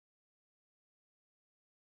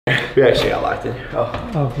We actually got locked in here.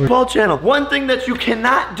 Football channel. One thing that you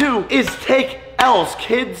cannot do is take L's,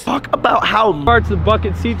 kids. Talk about how parts of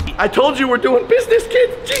bucket seats. I told you we're doing business,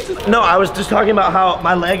 kids. Jesus. No, I was just talking about how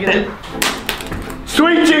my leg is.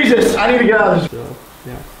 Sweet Jesus. I need to get out of this.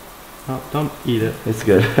 Yeah. Oh, don't eat it. It's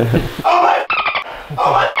good. Oh my.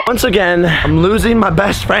 Oh my. Once again, I'm losing my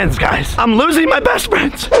best friends, guys. I'm losing my best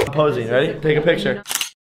friends. Posing, ready? Take a picture.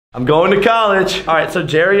 I'm going to college. All right, so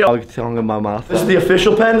Jerry, I'll tongue in my mouth. This is the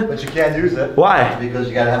official pen? But you can't use it. Why? Because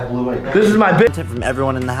you gotta have blue ink. This is my big tip from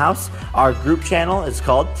everyone in the house. Our group channel is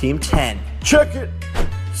called Team 10. Check it.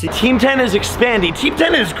 See, Team 10 is expanding. Team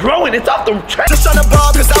 10 is growing. It's off the track.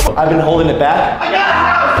 I've been holding it back. I got a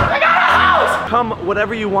house! I got a house! Come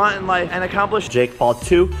whatever you want in life and accomplish. Jake Paul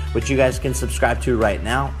 2, which you guys can subscribe to right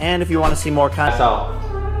now. And if you want to see more content.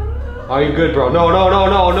 Are you good, bro?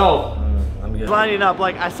 No. Lining up,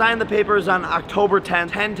 like I signed the papers on October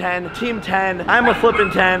 10th, 10-10, Team 10. I'm a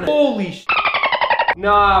flipping 10. Holy sh**.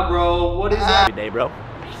 Nah, bro. What is that? Good day, bro.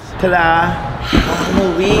 Ta-da.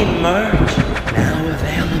 Halloween merch. Now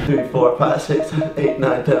available. 3, 4, 5, 6, 7, 8,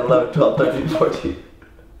 9, 10, 11, 12, 13, 14.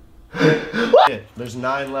 There's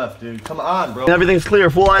 9 left, dude. Come on, bro. Everything's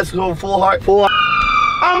clear. Full eyes, full heart, full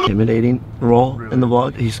eyes. Intimidating role in the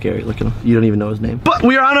vlog. He's scary. Look at him. You don't even know his name. But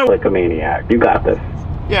we are on our like a maniac. You got this.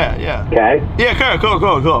 Yeah. Okay? Yeah,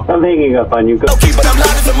 cool. I'm hanging up on you. Go.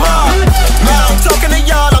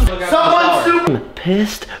 Someone's super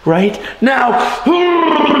pissed right now.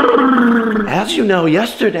 As you know,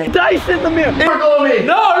 yesterday, dice in the mirror.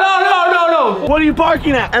 No. What are you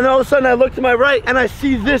barking at? And all of a sudden I look to my right and I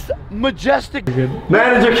see this majestic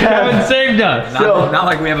manager Kevin saved us. Not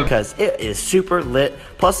like we have a... Because it is super lit.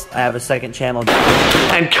 Plus, I have a second channel.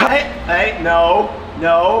 And hey, no,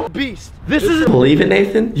 beast. This is believe it,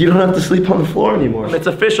 Nathan. You don't have to sleep on the floor anymore. It's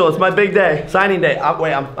official. It's my big day, signing day.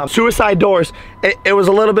 I'm suicide doors. It was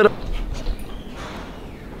a little bit of.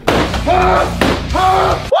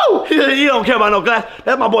 Woo! You don't care about no glass.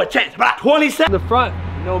 That's my boy Chance. 27. In the front,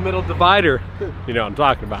 no middle divider. You know what I'm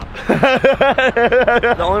talking about.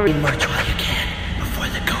 The only Merch while you can before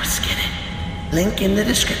the ghosts get it. Link in the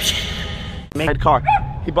description. car.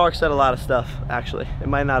 He barks at a lot of stuff, actually. It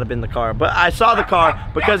might not have been the car, but I saw the car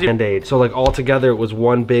because he Band-Aid. So like all together it was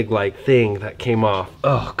one big like thing that came off.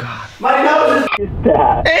 Oh God. My nose is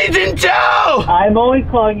Dad. Agent Joe! I'm only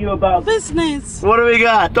calling you about business. What do we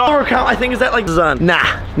got? Dollar count, I think is that like Zun.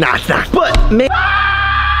 Nah, it's not. But me.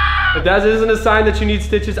 If that isn't a sign that you need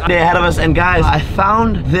stitches, They ahead of us, and guys, I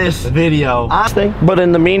found this video. But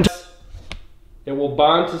in the meantime, it will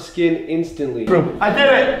bond to skin instantly. I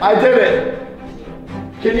did it.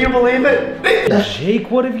 Can you believe it? Jake,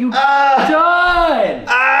 what have you done?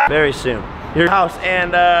 Very soon. Your house,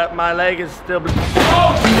 and my leg is still.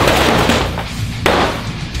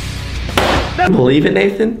 Believe it,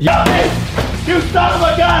 Nathan? You son of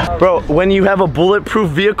a gun! Bro, when you have a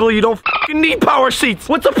bulletproof vehicle, you don't fucking need power seats.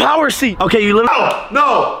 What's a power seat? Okay, you literally.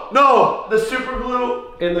 No. The super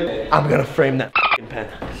glue. I'm gonna frame that fucking pen.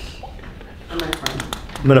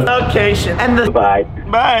 I'm gonna location and the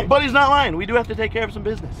Bye. But he's not lying. We do have to take care of some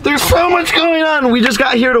business. There's so much going on. We just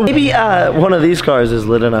got here to maybe one of these cars is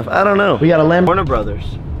lit enough. I don't know. We got a Lamb Warner Brothers.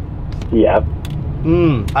 Yep.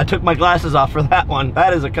 I took my glasses off for that one.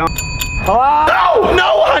 That is a Hello?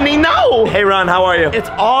 No, honey, no. Hey, Ron, how are you? It's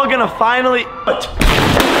all gonna finally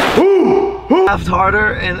laughed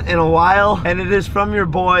harder in a while, and it is from your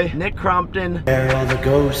boy Nick Crompton. Where are the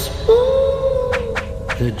ghosts?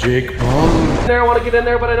 The Jake Paul. I want to get in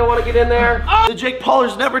there, but I don't want to get in there. The Jake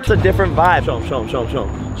Paulers never. It's a different vibe. Show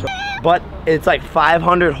him. But it's like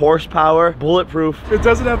 500 horsepower, bulletproof. It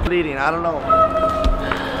doesn't have bleeding. I don't know.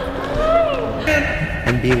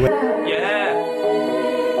 And beware. Yeah.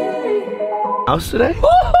 House today?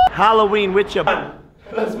 Halloween with you.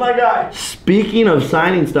 That's my guy. Speaking of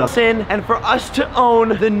signing stuff, and for us to own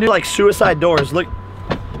the new like suicide doors. Look.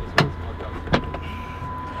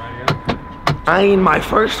 Buying my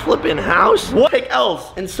first flipping house? What? Take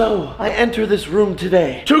L's. And so, I enter this room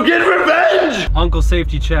today to get revenge! Uncle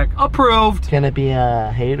safety check approved. Can it be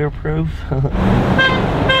hater proof? I'm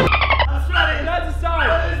sweating. That's a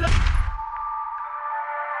sign.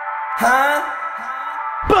 Huh?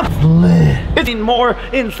 It's more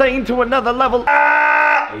insane to another level.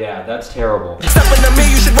 Yeah, that's terrible. Stepping to me,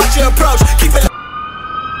 you should watch your approach. Keep it.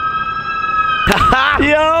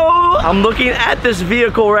 Yo, I'm looking at this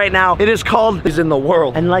vehicle right now. It is called Is in the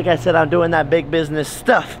World. And like I said, I'm doing that big business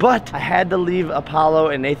stuff. But I had to leave Apollo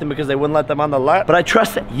and Nathan because they wouldn't let them on the lot. But I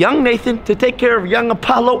trusted young Nathan to take care of young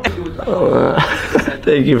Apollo.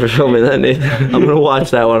 Thank you for filming that, Nathan. I'm gonna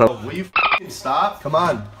watch that one. Will you stop? Come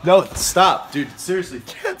on. No, stop, dude. Seriously.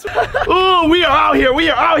 Ooh, we are out here. We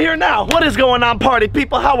are out here now. What is going on, party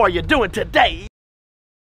people? How are you doing today?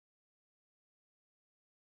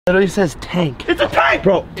 It literally says tank. It's a tank,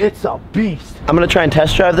 bro. It's a beast. I'm gonna try and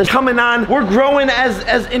test drive this. Coming on. We're growing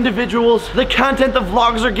as individuals. The content, the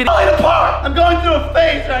vlogs are getting apart. I'm going through a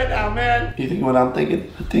phase right now, man. You think what I'm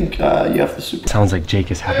thinking? I think you have to super. Sounds like Jake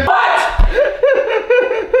is having.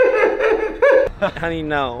 Honey,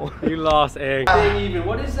 no. You lost, egg. Even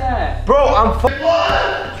what is that? Bro, I'm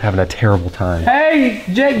Having a terrible time. Hey,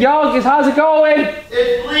 Jake Yonkers, how's it going?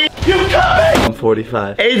 It's bleeding. You coming? I'm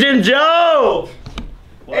 45. Agent Joe!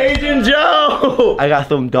 What? Agent Joe! I got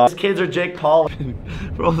them dogs. These kids are Jake Paul.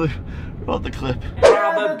 roll the clip.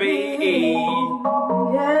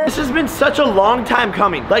 This has been such a long time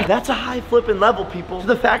coming. Like, that's a high flipping level, people.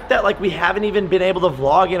 The fact that, like, we haven't even been able to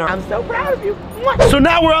vlog in our... I'm so proud of you. So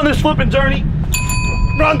now we're on this flipping journey.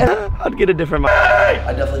 Run. I'd get a different mic.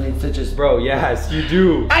 I definitely need stitches. Bro, yes, you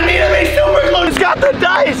do. I need to make super glue. It's got the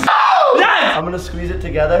dice. Oh! Yes! I'm gonna squeeze it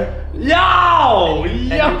together. Yo! Three.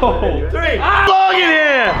 Vlog in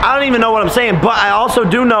here. I don't even know what I'm saying, but I also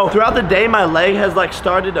do know throughout the day my leg has like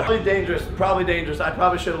started to probably dangerous. I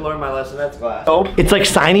probably should have learned my lesson. That's glass. Oh, it's like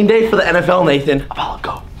signing day for the NFL, Nathan. Apollo,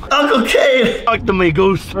 go. Uncle Cade. Talk to me,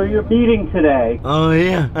 Goose. For your meeting today, Oh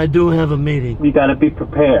yeah, I do have a meeting. we gotta be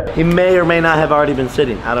prepared. He may or may not have already been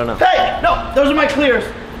sitting. I don't know. Hey, no, those are my clears.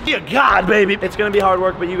 Dear God, baby. It's gonna be hard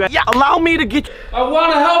work, but you guys, allow me to get. I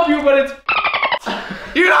want to help you, but it's...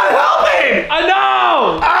 You're not helping.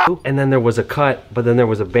 I know! And then there was a cut, but then there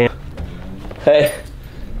was a band. Hey.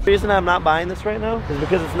 The reason I'm not buying this right now is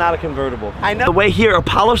because it's not a convertible. I know. The way here,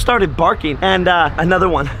 Apollo started barking, and another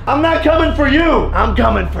one. I'm not coming for you. I'm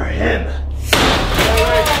coming for him.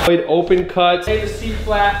 With open cuts. Hey, the seat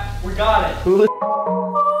flat. We got it.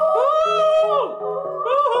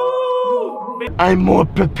 I'm more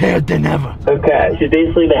prepared than ever. Okay, so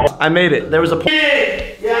basically the I made it. There was a point.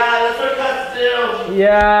 Yeah, that's what cuts do.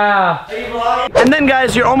 Yeah. Are you vlogging? And then,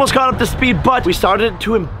 guys, you're almost caught up to speed, but we started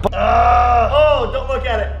to oh, don't look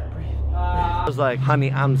at it. I was like,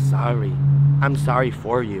 honey, I'm sorry. I'm sorry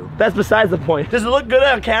for you. That's besides the point. Does it look good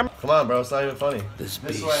on camera? Come on, bro. It's not even funny. This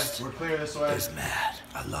This way. We're clear this way. is mad.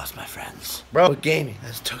 I lost my friends. Bro, What gaming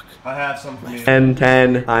has took. I have some for you.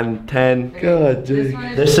 10. I'm 10. Good, dude.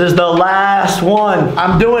 This is the last one.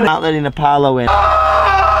 I'm doing it. Not letting Apollo in.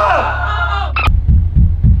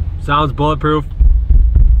 Sounds bulletproof.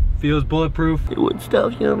 Feels bulletproof. Doing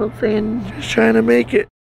stuff, you know what I'm saying? Just trying to make it.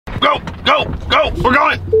 Go! We're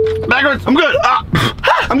going! Backwards! I'm good!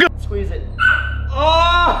 I'm good! Squeeze it.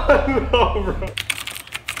 Oh, no,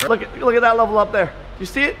 bro. Look at that level up there. You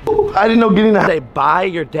see it? I didn't know getting that. They buy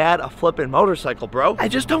your dad a flipping motorcycle, bro. I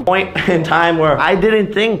just don't point in time where I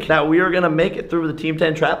didn't think that we were gonna make it through the Team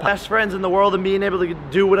 10 trap. Best friends in the world and being able to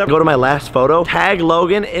do whatever. Go to my last photo, tag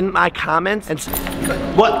Logan in my comments and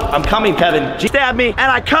what? I'm coming, Kevin. She stabbed me and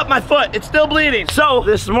I cut my foot. It's still bleeding. So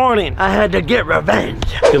this morning I had to get revenge.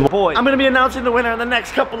 Good boy. I'm gonna be announcing the winner in the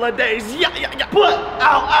next couple of days. Yeah. But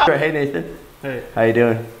ow. Hey Nathan. Hey. How you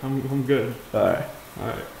doing? I'm good. All right.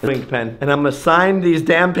 Alright. Ink pen. And I'm gonna sign these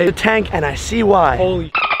damn papers. Tank, and I see why.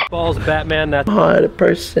 Holy balls, Batman. That's Oh, the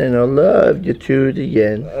person I love you to the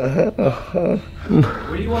end.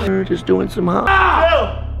 What do you want? We're just doing some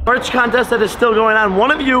merch contest that is still going on.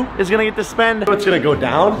 One of you is gonna get to spend. It's gonna go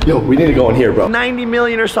down. Yo, we need to go in here, bro. 90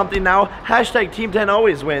 million or something now. Hashtag Team 10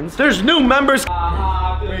 always wins. There's new members.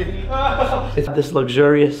 It's this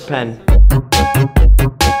luxurious pen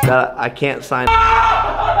that I can't sign.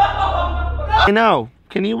 I know.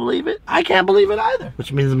 Can you believe it? I can't believe it either.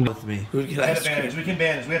 Which means I'm with me. Who can I Bandage. We can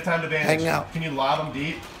bandage. We have time to bandage. Hang out. Can you lob them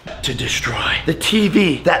deep? To destroy the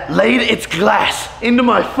TV that laid its glass into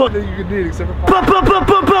my foot. You can need except for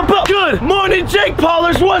Good morning, Jake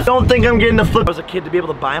Paulers. What? Don't think I'm getting a flip. I was a kid to be able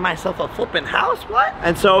to buy myself a flipping house. What?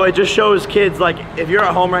 And so it just shows kids like if you're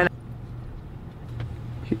at home right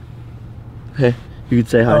now. Hey, you could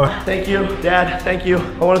say hi. Oh. Thank you, Dad. Thank you.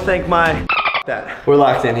 I want to thank my that. We're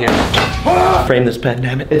locked in here. Frame this pen,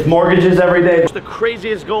 damn it. It's mortgages every day. It's the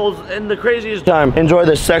craziest goals and the craziest time. Enjoy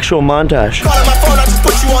this sexual montage. Calling my phone, I just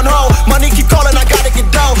put you on hold. Money keep calling, I gotta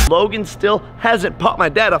get down. Logan still hasn't bought my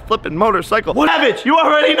dad a flipping motorcycle. What Savage, you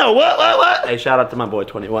already know. What? Hey, shout out to my boy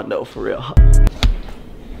 21 though, for real.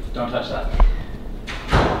 Don't touch that.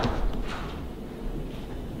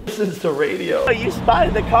 Listens to radio. Oh, you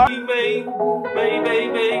spotted the car. You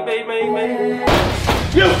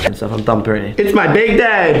and stuff. I'm thumbprinting. It's my big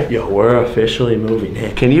day. Yo, we're officially moving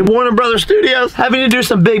in. Can you? Warner Brothers Studios having to do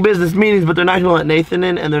some big business meetings, but they're not gonna let Nathan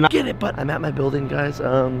in, and they're not. Get it? But I'm at my building, guys.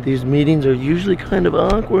 These meetings are usually kind of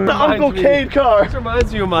awkward. The Uncle Cade car. This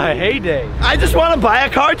reminds you of my heyday. I just want to buy a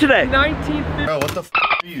car today. 1950. Bro, what the f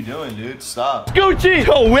are you doing, dude? Stop. Gucci.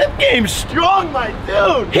 Yo, whip game strong, my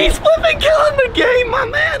dude. He's flipping killing the game, my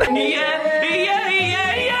man.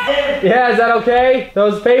 Yeah, is that okay?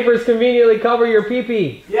 Those papers conveniently cover your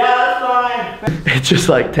pee-pee. Yeah, that's fine. It's just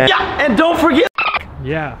like 10. Yeah, and don't forget.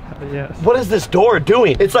 Yeah, yes. What is this door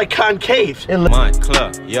doing? It's like concave. Mine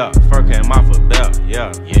club, yeah. Fur came off a belt,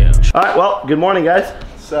 yeah, yeah. All right, well, good morning, guys.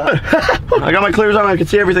 I got my clears on. I can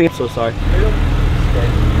see everything. I'm so sorry.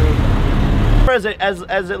 As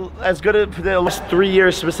good as the last 3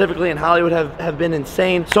 years specifically in Hollywood have been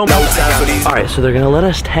insane. So much. All right, so they're gonna let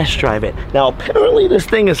us test drive it. Now apparently this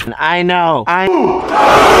thing is. I know.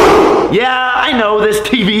 Yeah, I know this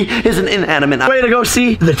TV is an inanimate. Way to go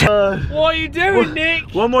see the. What are you doing,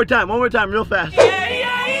 Nick? One more time, real fast.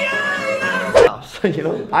 So, you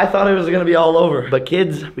know, I thought it was gonna be all over, but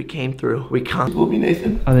kids, we came through. We come. Will be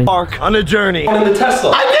Nathan. Park on a journey. In the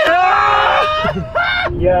Tesla. I did it!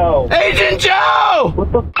 Yo. Agent Joe!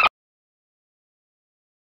 What the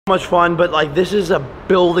Much fun, but like this is a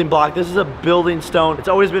building block. This is a building stone. It's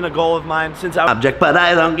always been a goal of mine since I object, but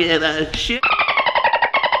I don't get a shit.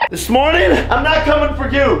 This morning, I'm not coming for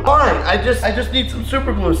you. Fine, I just need some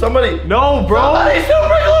super glue. Somebody. No, bro. Somebody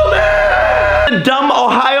super glue me! The dumb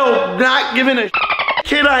Ohio not giving a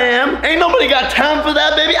kid I am. Ain't nobody got time for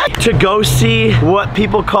that, baby. To go see what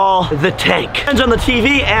people call the tank. On the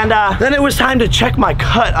TV, and then it was time to check my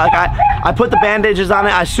cut. Like I put the bandages on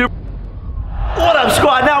it. What up,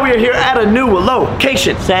 squad? Now we are here at a new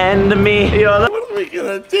location. Send me. Yo, what are we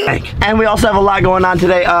gonna do? And we also have a lot going on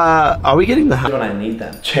today. Are we getting the house? When I need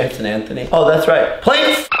them. Chance and Anthony. Oh, that's right.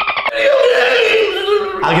 Playing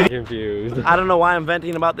I'll get Confused. I don't know why I'm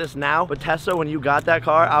venting about this now, but Tessa, when you got that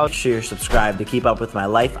car, I was Make sure you're subscribed to keep up with my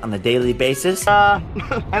life on a daily basis.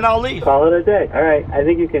 and I'll leave. Call it a day. All right, I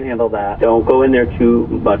think you can handle that. Don't go in there too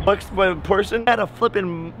much. Next person had a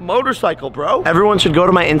flipping motorcycle, bro. Everyone should go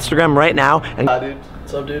to my Instagram right now and Dude.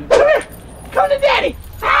 What's up, dude? come here, come to daddy.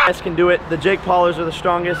 You guys can do it. The Jake Paulers are the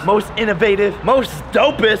strongest, most innovative, most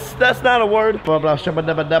dopest. That's not a word. Blah, blah, shabba,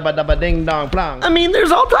 dabba, dabba, dabba, ding, dong, plong. I mean,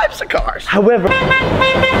 there's all types of cars. However,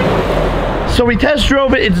 so we test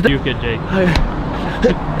drove it. It's You could, Jake.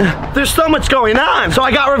 there's so much going on. So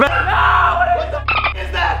I got revenge. No, what the f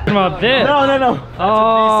is that? What about this? No.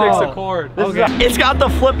 Oh. P6 Accord. Okay. It's got the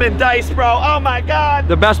flipping dice, bro. Oh my God.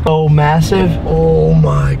 The best. Oh, massive. Oh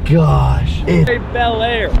my gosh. It's Bel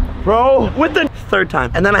Air. bro, with the third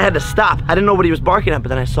time. And then I had to stop. I didn't know what he was barking at, but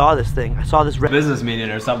then I saw this thing. I saw this Business meeting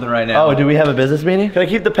or something right now. Oh, do we have a business meeting? Can I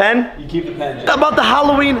keep the pen? You keep the pen. About the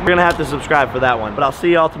Halloween, we're gonna have to subscribe for that one. But I'll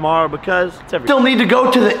see y'all tomorrow because it's every. Still need to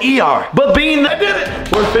go to the ER. But being I did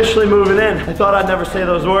it. We're officially moving in. I thought I'd never say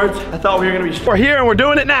those words. I thought we were gonna be. We're here and we're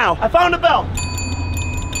doing it now. I found a bell.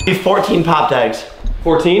 These 14 pop tags.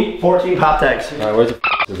 14? 14 pop tags. All right, where's the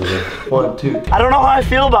 1, 2. I don't know how I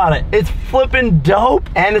feel about it. It's flipping dope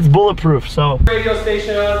and it's bulletproof, so. Radio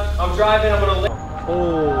station on. I'm driving. I'm gonna.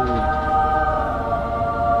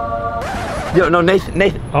 Yo, no, Nathan.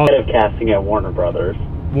 Head of casting at Warner Brothers.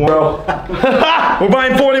 Bro. We're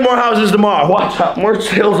buying 40 more houses tomorrow. Watch out. Merch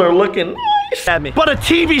sales are looking nice at me. But a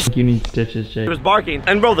TV. You need stitches, Jake. He was barking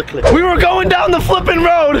and roll the clip. We were going down the flipping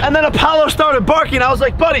road and then Apollo started barking. I was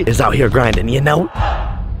like, buddy, is out here grinding, you know?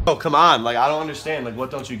 Oh, come on. Like, I don't understand. Like, what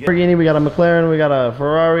don't you get? Lamborghini, we got a McLaren, we got a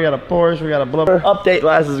Ferrari, we got a Porsche, we got a blah. Update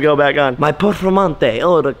glasses go back on. My Performante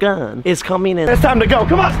Huracan is coming in. It's time to go.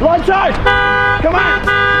 Come on, blood charge. Come on.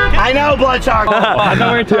 I know, blood charge. I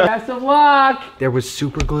know we're talking. Best of luck. There was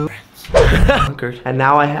super glue. And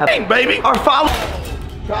now I have, hey, baby, our father.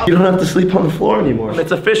 You don't have to sleep on the floor anymore.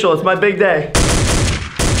 It's official. It's my big day.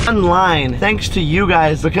 Online, thanks to you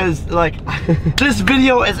guys, because like this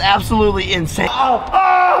video is absolutely insane.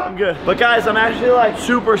 I'm good. But guys, I'm actually like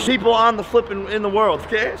super people on the flipping in the world,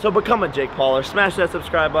 okay? So become a Jake Pauler, smash that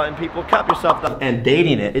subscribe button, people, cop yourself that. And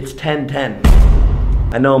dating it's 10-10.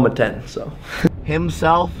 I know I'm a 10, so.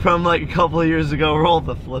 Himself from like a couple of years ago rolled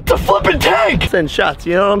the flip. The flipping tank! Send shots,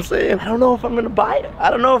 you know what I'm saying? I don't know if I'm gonna buy it. I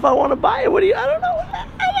don't know if I wanna buy it. What do you, I don't know.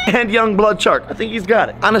 And young blood shark, I think he's got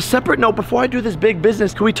it. On a separate note, before I do this big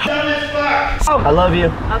business, can we talk? Oh, I love you.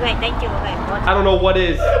 Okay, thank you. Okay. I don't know what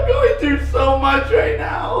is. I'm going through so much right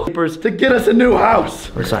now. To get us a new house.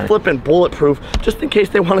 We're signing. Flipping bulletproof, just in case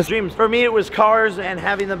they want to stream. For me, it was cars and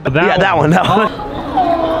having them. Yeah, that one.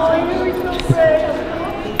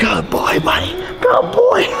 Good boy, buddy. Good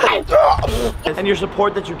boy. And your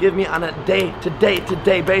support that you give me on a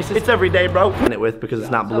day-to-day basis. It's every day, bro. I'm it with because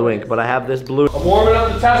it's not blue ink, but I have this blue. I'm warming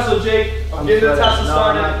up the Tesla, Jake. I'm getting the Tesla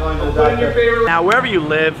started. I'm putting your favorite. Now, wherever you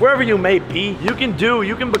live, wherever you may be, you can be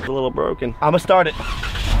a little broken. I'ma start it.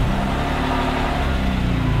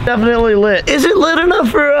 Definitely lit. Is it lit enough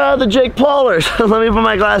for the Jake Paulers? Let me put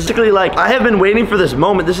my glasses. Like, I have been waiting for this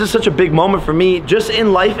moment. This is such a big moment for me, just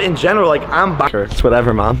in life in general. Like, it's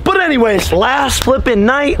whatever, mom. But anyways, last flipping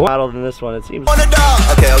night. Louder than this one, it seems. Okay.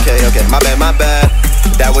 My bad.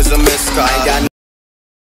 That was a miss. I got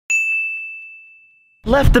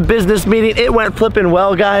Left the business meeting. It went flipping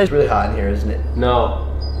well, guys. It's really hot in here, isn't it? No.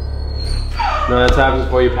 No, that's happens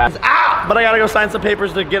before you pass. Ah! But I gotta go sign some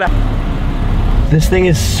papers to get out. This thing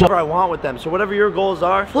is so I want with them. So whatever your goals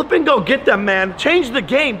are, flip and go get them, man. Change the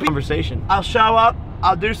game. Conversation. I'll show up.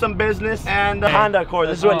 I'll do some business and Honda Accord.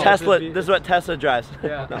 This is what Tesla drives.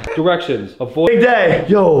 Yeah. Directions. Avoid. Big day.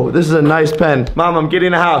 Yo, this is a nice pen. Mom, I'm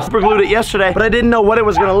getting a house. Super glued it yesterday, but I didn't know what it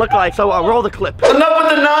was gonna look like, so I'll roll the clip. Enough with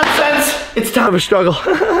the nonsense. It's time for struggle.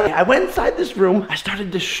 I went inside this room. I started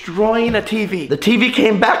destroying a TV. The TV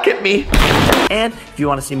came back at me. And if you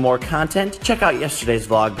want to see more content, check out yesterday's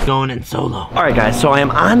vlog. Going in solo. All right, guys, so I am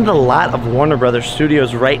on the lot of Warner Brothers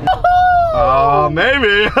Studios right now. Oh,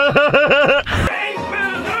 maybe.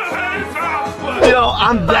 Yo,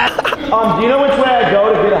 I'm that. Do you know which way I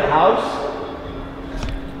go to get a house?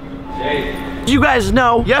 You guys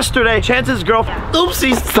know, yesterday, Chance's girlfriend,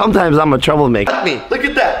 oopsies, sometimes I'm a troublemaker. Look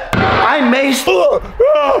at that. I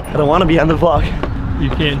don't want to be on the vlog. You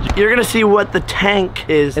can't. You're gonna see what the tank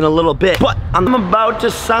is in a little bit, but I'm about to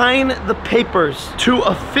sign the papers to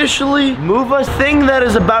officially move a thing that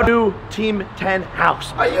is about to Team 10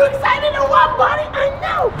 house. Are you excited or what, buddy? I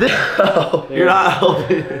know. You're not.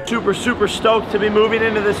 Super stoked to be moving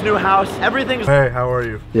into this new house. Everything's. Hey, how are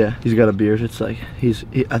you? Yeah, he's got a beard. It's like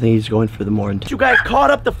I think he's going for the more intense. You guys caught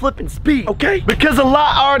up the flipping speed, okay? Because a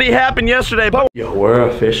lot already happened yesterday. But yo, we're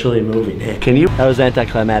officially moving in. Can you? That was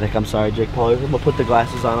anticlimactic. I'm sorry, Jake Paul. I'm gonna put the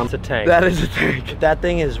glasses on him. It's a tank. That is a tank. That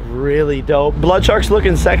thing is really dope. Blood Shark's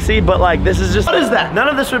looking sexy, but like this is just. What is that? None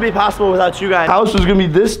of this would be possible without you guys. House is gonna be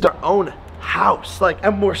this their own house. Like,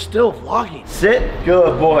 and we're still vlogging. Sit.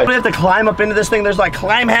 Good boy. We have to climb up into this thing. There's like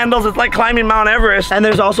climb handles. It's like climbing Mount Everest. And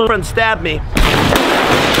there's also friend stabbed me.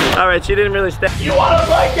 All right, she didn't really stab. You wanna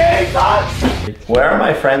play games, huh? Where are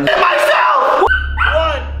my friends? And myself!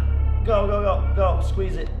 One! Go.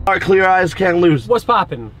 Squeeze it. Our clear eyes can't lose. What's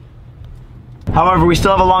poppin'? However, we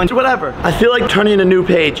still have a long, whatever. I feel like turning a new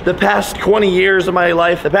page. The past 20 years of my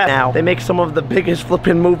life, now, they make some of the biggest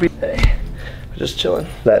flipping movies. Hey, we're just chilling.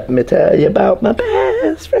 Let me tell you about my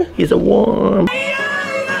best friend. He's a warm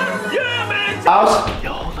house.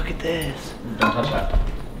 Yo, look at this. Don't touch that.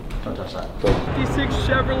 Don't touch that. 56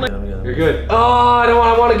 Chevrolet. You're good. Oh,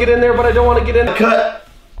 I want to get in there, but I don't want to get in. Cut.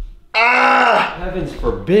 Ah! Heavens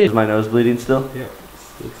forbid. Is my nose bleeding still? Yeah.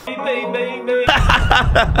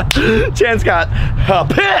 Chance got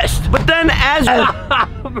pissed. But then as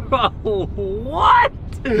Bro, what?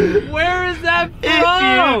 Where is that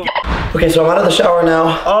from? Okay, so I'm out of the shower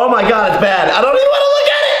now. Oh my god, it's bad. I don't even want to look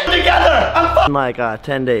at it together. I'm like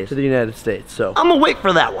 10 days to the United States, so I'm gonna wait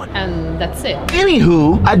for that one. And that's it.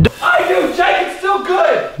 Anywho, I do, Jake, it's still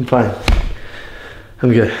good. I'm fine.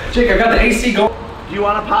 I'm good. Jake, I got the AC going. Do you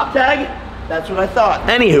want a pop tag? That's what I thought.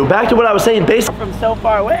 Anywho, back to what I was saying, based from so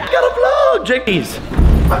far away. I got a vlog, Jakey's.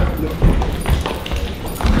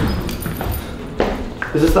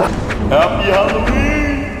 Is this the Happy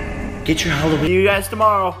Halloween? Get your Halloween. See you guys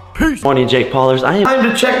tomorrow. Peace. Morning, Jake Paulers. I am time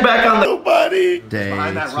to check back on the nobody. Day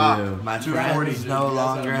that rock. My friends no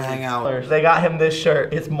longer hang out. They got him this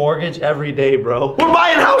shirt. It's mortgage every day, bro. We're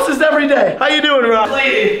buying houses every day. How you doing, Rob?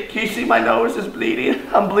 Bleeding. Can you see my nose is bleeding?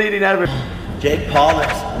 I'm bleeding everywhere. Jake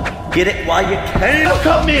Paulers, get it while you can. Don't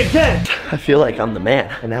cut me again. I feel like I'm the man.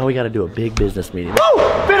 And now we gotta do a big business meeting.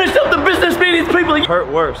 Woo! Finished up the business meetings, people. Hurt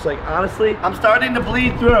worse. Like, honestly, I'm starting to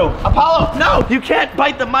bleed through. Apollo, no! You can't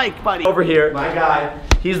bite the mic, buddy. Over here, my guy.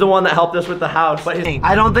 He's the one that helped us with the house. But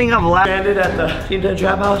I don't think I've landed at the Team 10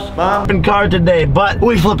 Trap House. Mom, been card today, but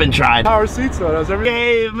we flipping tried. Power seats though, that's everything.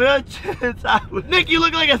 Hey, Mitch. Nick, you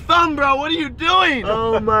look like a thumb, bro. What are you doing?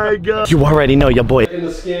 Oh my god. You already know your boy. In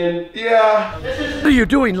the skin. Yeah. What are you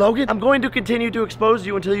doing, Logan? I'm going to continue to expose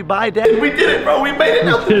you until you buy Dad. We did it, bro. We made it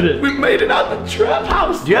out. We made it out the trap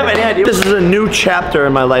house. Do you have any idea? This is a new chapter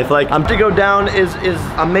in my life. Like, I'm to go down is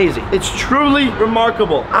amazing. It's truly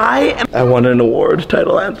remarkable. I won an award.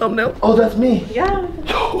 Title and thumbnail. Oh, that's me. Yeah.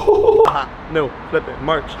 No, flip it.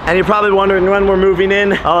 March. And you're probably wondering when we're moving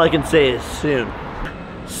in. All I can say is soon.